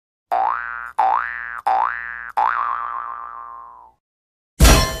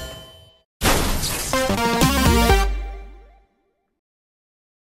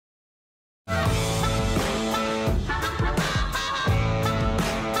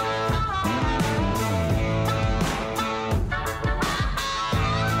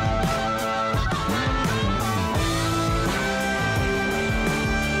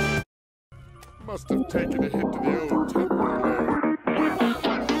taking a hit to the old tempo there.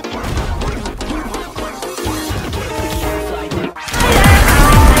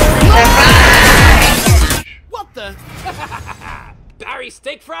 What the? Barry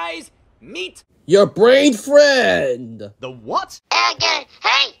Steakfries, meet your brain friend. The what? Again,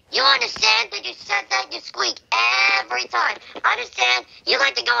 hey, you understand that you said that you squeak every time. Understand? You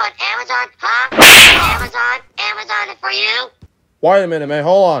like to go on Amazon, huh? Amazon is for you. Wait a minute, man.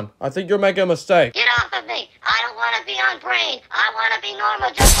 Hold on. I think you're making a mistake. Get off of me. I don't want to be on brain. I want to be normal,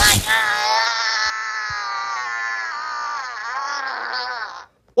 just like.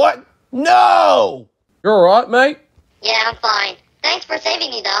 What? No! You're alright, mate? Yeah, I'm fine. Thanks for saving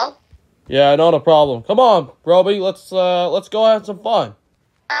me, though. Yeah, not a problem. Come on, Roby. Let's go have some fun.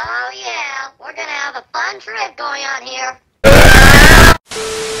 Oh yeah, we're gonna have a fun trip going on here.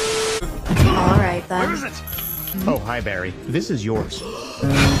 All right then. Where is it? Oh, hi, Barry. This is yours.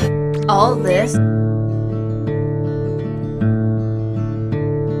 All this.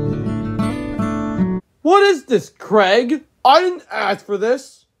 What is this, Craig? I didn't ask for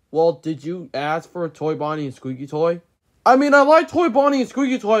this. Well, did you ask for a toy Bonnie and Squeaky Toy? I mean, I like toy Bonnie and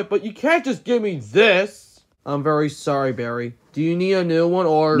Squeaky Toy, but you can't just give me this. I'm very sorry, Barry. Do you need a new one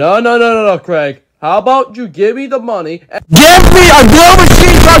or... No, Craig. How about you give me the money and... GIVE ME A NEW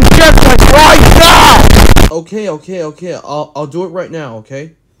MACHINE GUN JETPACK RIGHT NOW! Okay. I'll do it right now,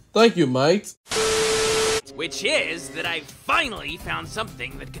 okay? Thank you, mate. which is that I've finally found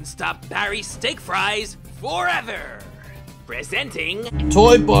something that can stop Barry Steakfries forever. Presenting...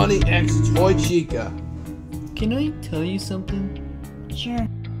 Toy Bonnie X Toy Chica. Can I tell you something? Sure.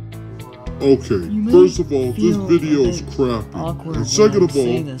 Okay, first of all, this video is crappy. And second of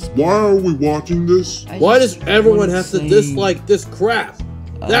all, why are we watching this? Why does everyone have to dislike this crap?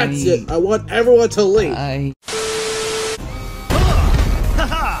 That's it. I want everyone to leave.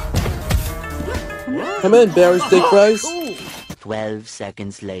 Come in, Barry Steakfries. 12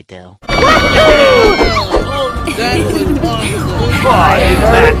 seconds later.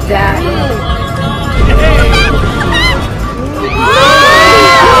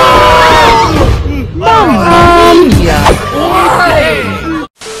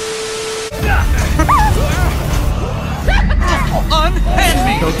 Unhand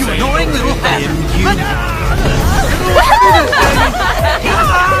me, you annoying little bastard!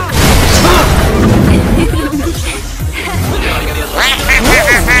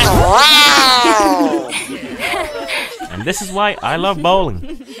 And this is why I love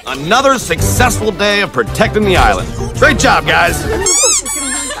bowling. Another successful day of protecting the island. Great job, guys!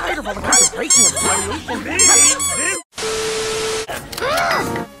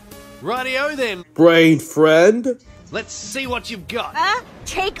 Rightio then. Brain friend. Let's see what you've got.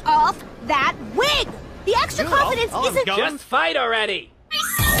 Take off that wig! The extra confidence isn't just fight already! Do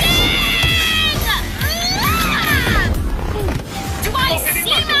I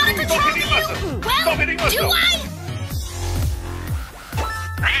seem out of control to you? Well, do I?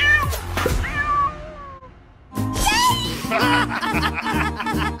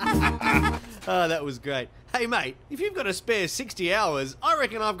 Oh, that was great. Hey, mate, if you've got a spare 60 hours, I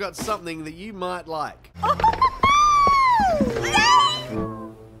reckon I've got something that you might like.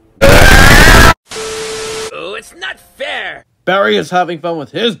 Oh, it's not fair! Barry is having fun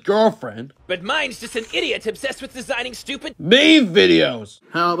with his girlfriend. But mine's just an idiot obsessed with designing stupid me videos.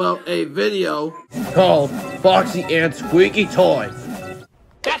 How about a video called Foxy and Squeaky Toys?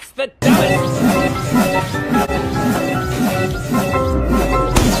 That's the dumbest!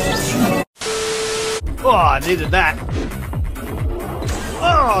 Oh, I needed that.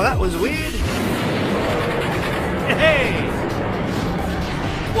 Oh, that was weird. Hey!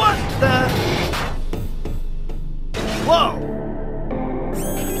 What the? Whoa!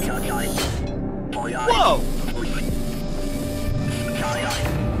 Whoa!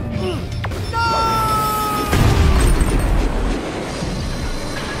 No!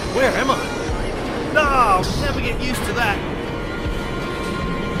 Where am I? No, I'll never get used to that.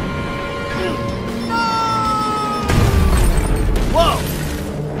 Whoa!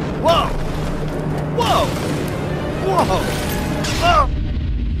 Whoa! Whoa! Whoa! Oh!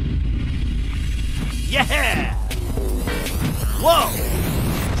 Yeah! Whoa!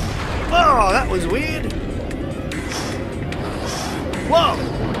 Oh, that was weird. Whoa!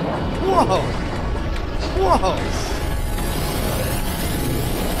 Whoa! Whoa!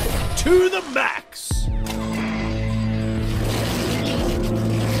 To the max!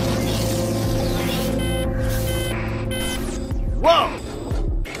 Whoa!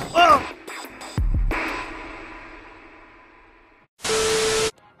 Oh!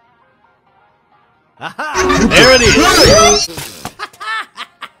 Aha! There it is!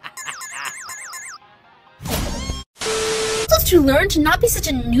 learn to not be such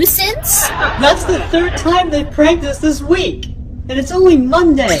a nuisance? That's the 3rd time they pranked us this week. And it's only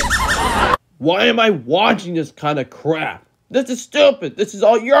Monday. Why am I watching this kind of crap? This is stupid. This is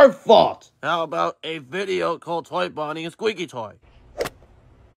all your fault. How about a video called Toy Bonnie and Squeaky Toy?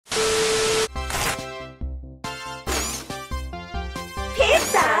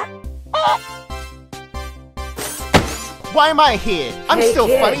 Pizza? Why am I here? I'm still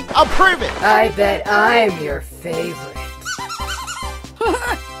funny. I'll prove it. I bet I'm your favorite.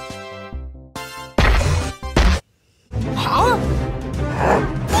 Huh?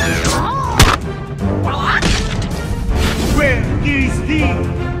 Where is he?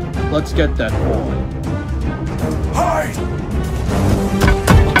 Let's get that boy. Hide!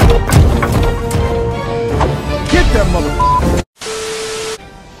 Get them, mother...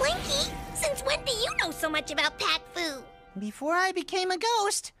 Blinky, since when do you know so much about Pac Fu? Before I became a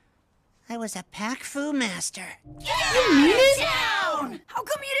ghost, I was a Pac Fu master. Get down! How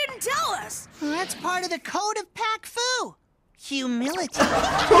come you didn't tell us? Well, that's part of the code of Pac Fu. Humility.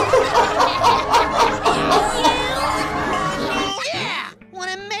 Yeah!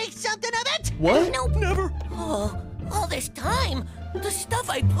 Wanna make something of it? What? Nope. Never. Oh, all this time, the stuff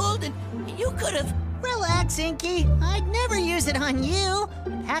I pulled and you could have... Relax, Inky. I'd never use it on you.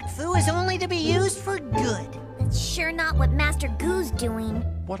 Pac Fu is only to be used for good. That's sure not what Master Goo's doing.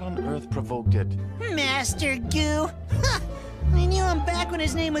 What on earth provoked it? Master Goo. Ha! I knew him back when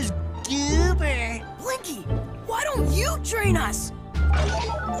his name was Goober. Blinky, why don't you train us? Oh,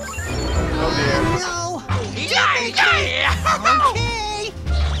 no.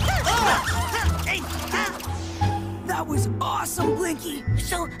 Okay. That was awesome, Blinky.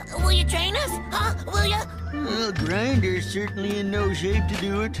 So, will you train us? Huh? Will ya? Well, Grinder's certainly in no shape to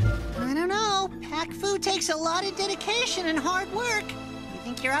do it. I don't know. Pac Fu takes a lot of dedication and hard work. You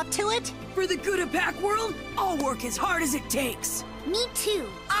think you're up to it? For the good of Pac World, I'll work as hard as it takes. Me too.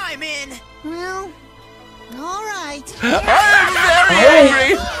 I'm in. Well, all right. I'm very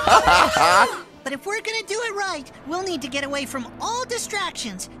angry! But if we're gonna do it right, we'll need to get away from all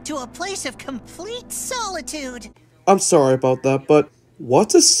distractions to a place of complete solitude. I'm sorry about that, but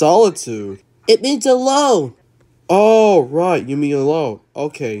what's a solitude? It means alone. Oh, right, you mean alone.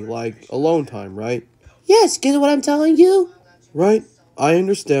 Okay, like alone time, right? Yes, get what I'm telling you? Right, I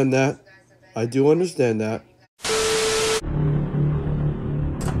understand that. I do understand that.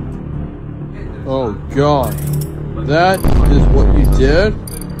 Oh, God. That is what you did?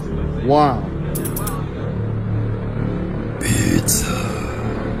 Wow. Pizza.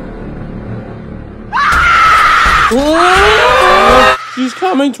 She's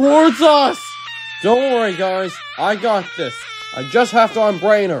coming towards us! Don't worry, guys. I got this. I just have to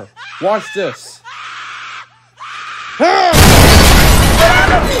unbrain her. Watch this. I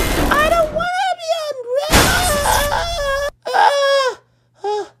don't want to be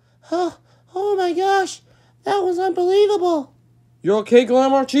unbrained! Oh my gosh. That was unbelievable. You okay,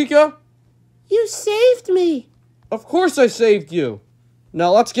 Glamrock Chica? You saved me. Of course I saved you.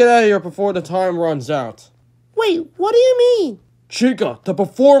 Now let's get out of here before the time runs out. Wait, what do you mean? Chica, the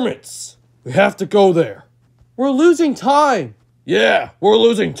performance! We have to go there. We're losing time. Yeah, we're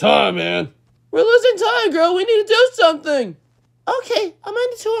losing time, man. We're losing time, girl. We need to do something. Okay, I'm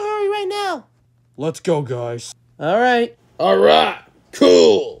into a hurry right now. Let's go, guys. Alright. Alright,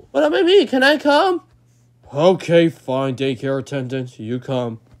 cool. What about me? Can I come? Okay, fine, daycare attendant. You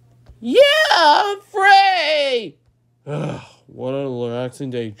come. Yeah, I'm free! What a relaxing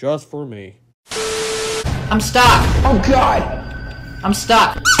day just for me. I'm stuck. Oh, God. I'm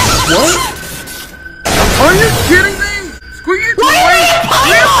stuck. What? Are you kidding me? Squeaky Toy?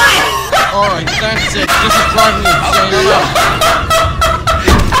 Alright, that's it. This is driving me insane.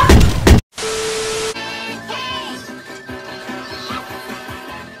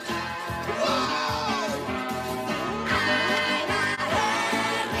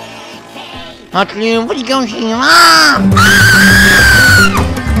 What are you going to do?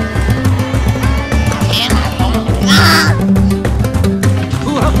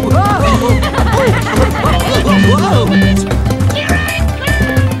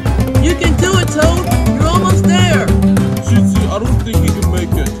 You can do it, Toad. You're almost there. Shitzy, I don't think he can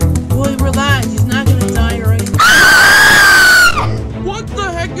make it. Boy, relax. He's not gonna die or anything. What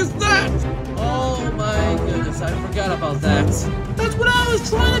the heck is that? Oh my goodness, I forgot about that. That's what I was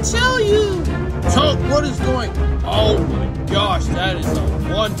trying to tell you. Toad, what is going? Oh my gosh, that is a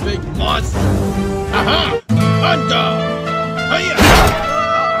one big monster. Aha! I'm down.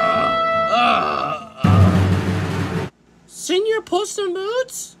 Senior Puss in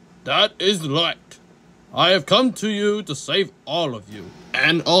Boots? That is right. I have come to you to save all of you.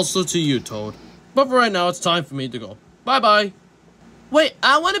 And also to you, Toad. But for right now, it's time for me to go. Bye-bye. Wait,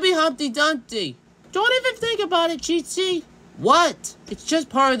 I want to be Humpty Dumpty. Don't even think about it, Cheatsy. What? It's just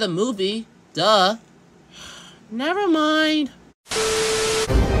part of the movie. Duh. Never mind.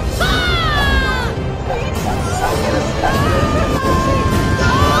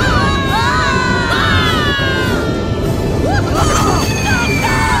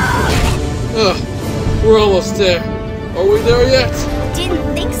 We're almost there. Are we there yet?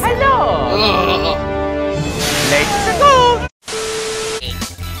 Didn't think so. Hello! Let's go!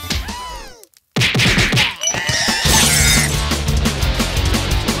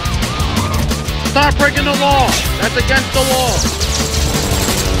 Stop breaking the law! That's against the law!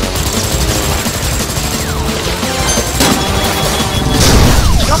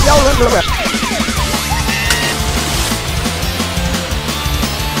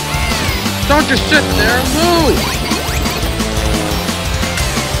 Don't just sit there, move!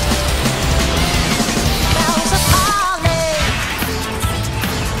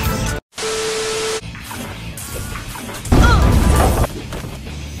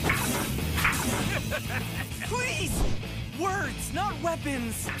 Please! Words, not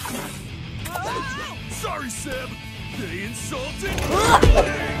weapons! Sorry, Seb. They insulted me!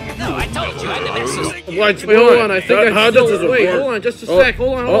 No, I told you I'm the best. Wait, hold on, I think I still... Wait, hold on, just a sec,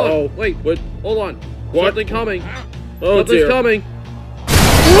 hold on. Wait, hold on. What? Something coming. Oh, something's coming.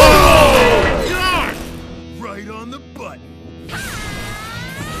 Whoa! God! Right on the button.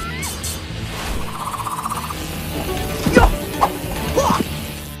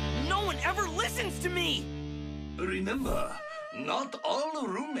 No one ever listens to me! Remember, not all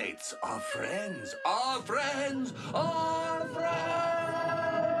roommates are friends. Are friends. Are friends.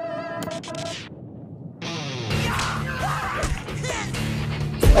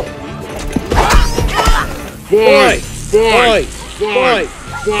 Fight!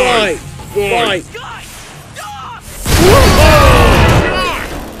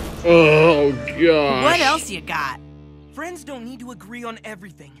 Oh, God. What else you got? Friends don't need to agree on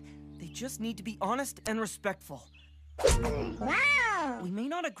everything. They just need to be honest and respectful. Wow! We may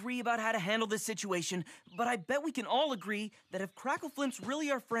not agree about how to handle this situation, but I bet we can all agree that if Crackleflimp's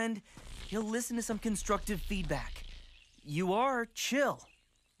really our friend, he'll listen to some constructive feedback. You are chill,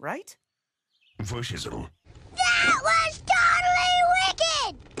 right? That was totally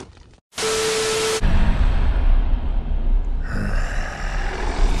wicked!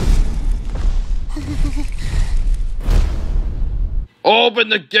 Open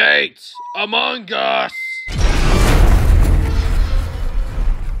the gates! Among Us!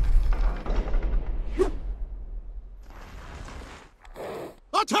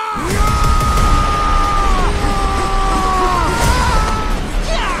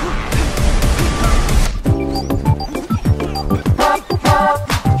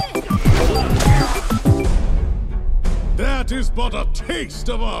 That is but a taste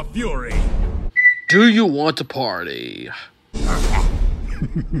of our fury. Do you want to party?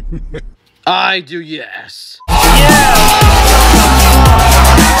 I do, yes.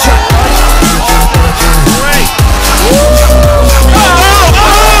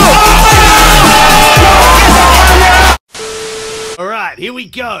 All right, here we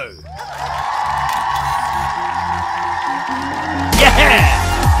go.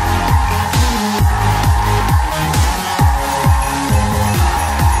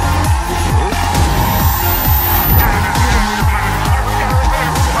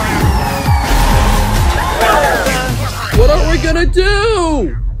 What are we gonna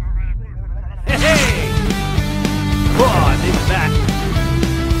do? Hey! Come on, leave it back.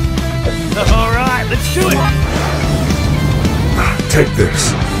 All right, let's do it. Take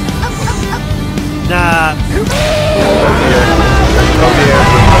this. Nah.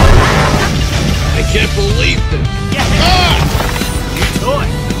 I can't believe this. New toy.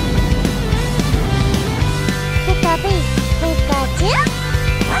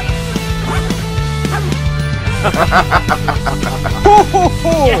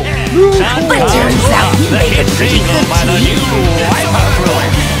 But turns out you make a pretty good team.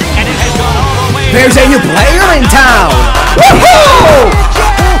 There's a new player in town! Woohoo!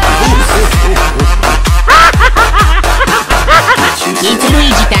 It's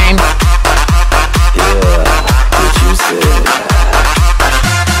Luigi time.